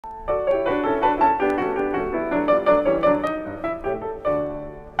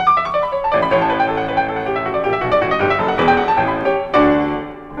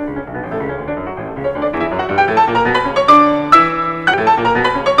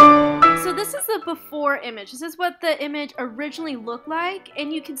Before image. This is what the image originally looked like,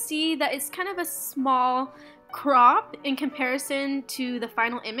 and you can see that it's kind of a small crop in comparison to the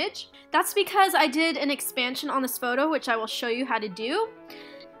final image. That's because I did an expansion on this photo, which I will show you how to do.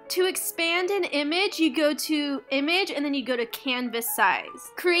 To expand an image, you go to image and then you go to canvas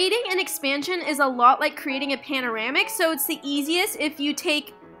size. Creating an expansion is a lot like creating a panoramic, so it's the easiest if you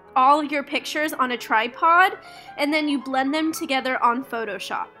take all of your pictures on a tripod and then you blend them together on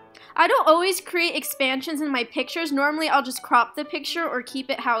Photoshop. I don't always create expansions in my pictures. Normally I'll just crop the picture or keep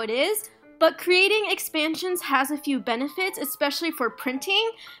it how it is. But creating expansions has a few benefits, especially for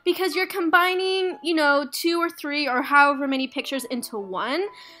printing, because you're combining, 2 or 3 or however many pictures into one.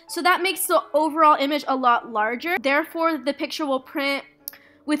 So that makes the overall image a lot larger. Therefore, the picture will print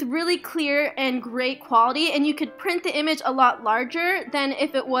with really clear and great quality, and you could print the image a lot larger than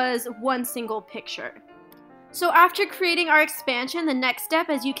if it was one single picture. So after creating our expansion, the next step,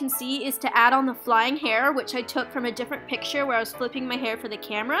 as you can see, is to add on the flying hair, which I took from a different picture where I was flipping my hair for the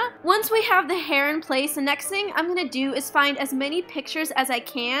camera. Once we have the hair in place, the next thing I'm going to do is find as many pictures as I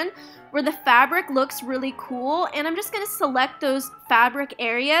can where the fabric looks really cool, and I'm just going to select those fabric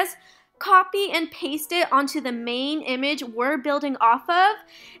areas, copy and paste it onto the main image we're building off of,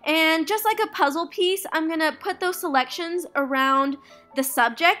 and just like a puzzle piece, I'm going to put those selections around the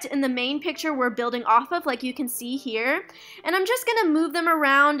subject in the main picture we're building off of, like you can see here, and I'm just going to move them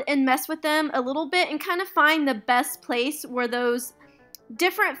around and mess with them a little bit and kind of find the best place where those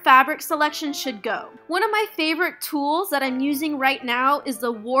different fabric selections should go. One of my favorite tools that I'm using right now is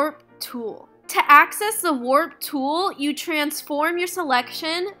the warp tool. To access the warp tool, you transform your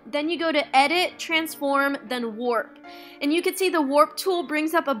selection, then you go to edit, transform, then warp. And you can see the warp tool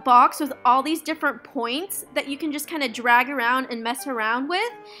brings up a box with all these different points that you can just kind of drag around and mess around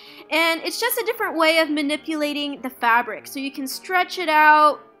with. And it's just a different way of manipulating the fabric. So you can stretch it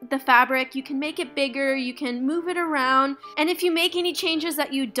out, the fabric, you can make it bigger, you can move it around, and if you make any changes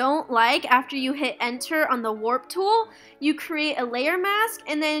that you don't like after you hit enter on the warp tool, you create a layer mask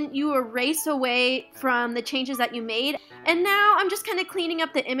and then you erase away from the changes that you made. And now I'm just kind of cleaning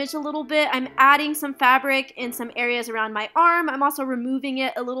up the image a little bit. I'm adding some fabric in some areas around my arm. I'm also removing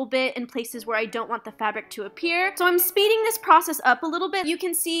it a little bit in places where I don't want the fabric to appear. So I'm speeding this process up a little bit. You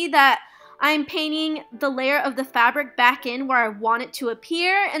can see that I'm painting the layer of the fabric back in where I want it to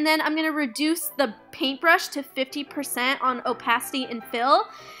appear, and then I'm going to reduce the paintbrush to 50% on opacity and fill,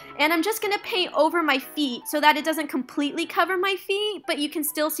 and I'm just going to paint over my feet so that it doesn't completely cover my feet, but you can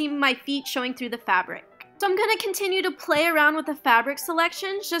still see my feet showing through the fabric. So I'm going to continue to play around with the fabric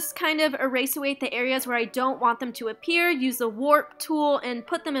selections, just kind of erase away the areas where I don't want them to appear, use the warp tool, and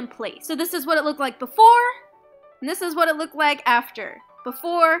put them in place. So this is what it looked like before, and this is what it looked like after.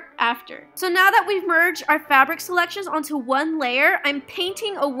 Before, after. So now that we've merged our fabric selections onto one layer, I'm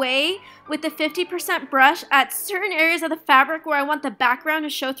painting away with the 50% brush at certain areas of the fabric where I want the background to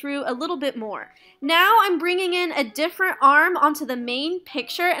show through a little bit more. Now I'm bringing in a different arm onto the main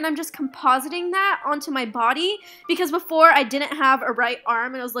picture, and I'm just compositing that onto my body because before I didn't have a right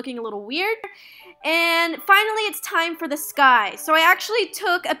arm and it was looking a little weird. And finally, it's time for the sky. So I actually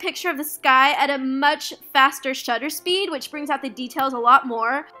took a picture of the sky at a much faster shutter speed, which brings out the details a lot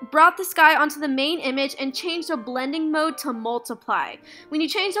more. Brought the sky onto the main image and changed the blending mode to multiply. When you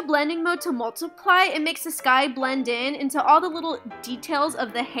change the blending mode to multiply, it makes the sky blend in into all the little details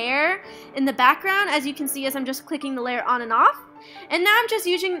of the hair in the background, as you can see as I'm just clicking the layer on and off. And now I'm just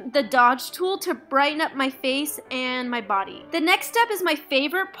using the dodge tool to brighten up my face and my body. The next step is my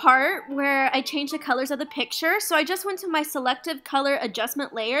favorite part, where I change the colors of the picture. So I just went to my selective color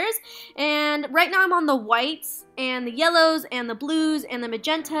adjustment layers, and right now I'm on the whites and the yellows and the blues and the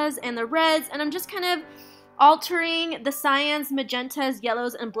magentas and the reds, and I'm just kind of altering the cyans, magentas,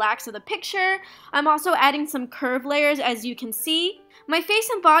 yellows, and blacks of the picture. I'm also adding some curve layers, as you can see. My face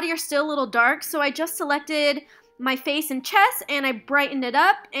and body are still a little dark, so I just selected my face and chest and I brightened it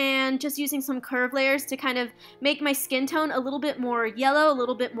up, and just using some curve layers to kind of make my skin tone a little bit more yellow, a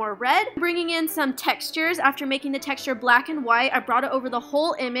little bit more red. Bringing in some textures. After making the texture black and white, I brought it over the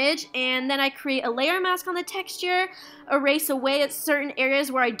whole image, and then I create a layer mask on the texture, erase away at certain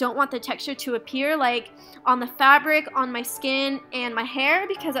areas where I don't want the texture to appear, like on the fabric, on my skin, and my hair,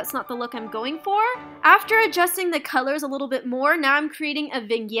 because that's not the look I'm going for. After adjusting the colors a little bit more, now I'm creating a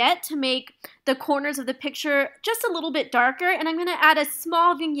vignette to make the corners of the picture just a little bit darker, and I'm going to add a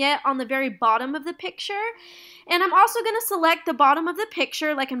small vignette on the very bottom of the picture. And I'm also going to select the bottom of the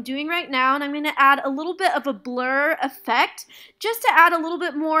picture like I'm doing right now, and I'm going to add a little bit of a blur effect just to add a little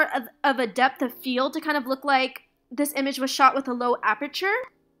bit more of a depth of field to kind of look like this image was shot with a low aperture.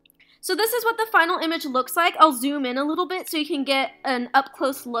 So this is what the final image looks like. I'll zoom in a little bit so you can get an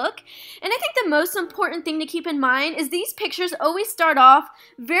up-close look. And I think the most important thing to keep in mind is these pictures always start off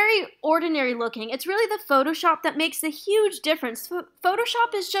very ordinary looking. It's really the Photoshop that makes a huge difference.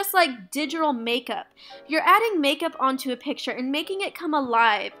 Photoshop is just like digital makeup. You're adding makeup onto a picture and making it come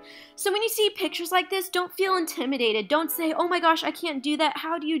alive. So when you see pictures like this, don't feel intimidated. Don't say, oh my gosh, I can't do that.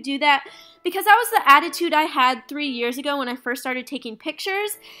 How do you do that? Because that was the attitude I had 3 years ago when I first started taking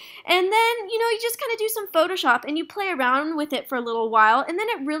pictures. And then, you just kind of do some Photoshop and you play around with it for a little while, and then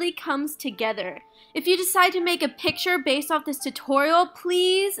it really comes together. If you decide to make a picture based off this tutorial,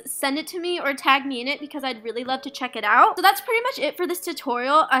 please send it to me or tag me in it because I'd really love to check it out. So that's pretty much it for this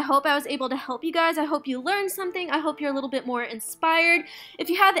tutorial. I hope I was able to help you guys. I hope you learned something. I hope you're a little bit more inspired. If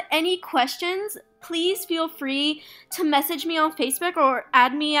you have any questions, please feel free to message me on Facebook or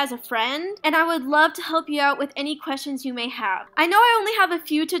add me as a friend, and I would love to help you out with any questions you may have. I know I only have a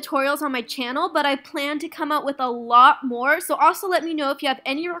few tutorials on my channel, but I plan to come out with a lot more, so also let me know if you have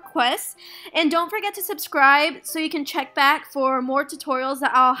any requests, and don't forget to subscribe so you can check back for more tutorials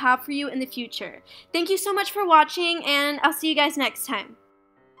that I'll have for you in the future. Thank you so much for watching, and I'll see you guys next time.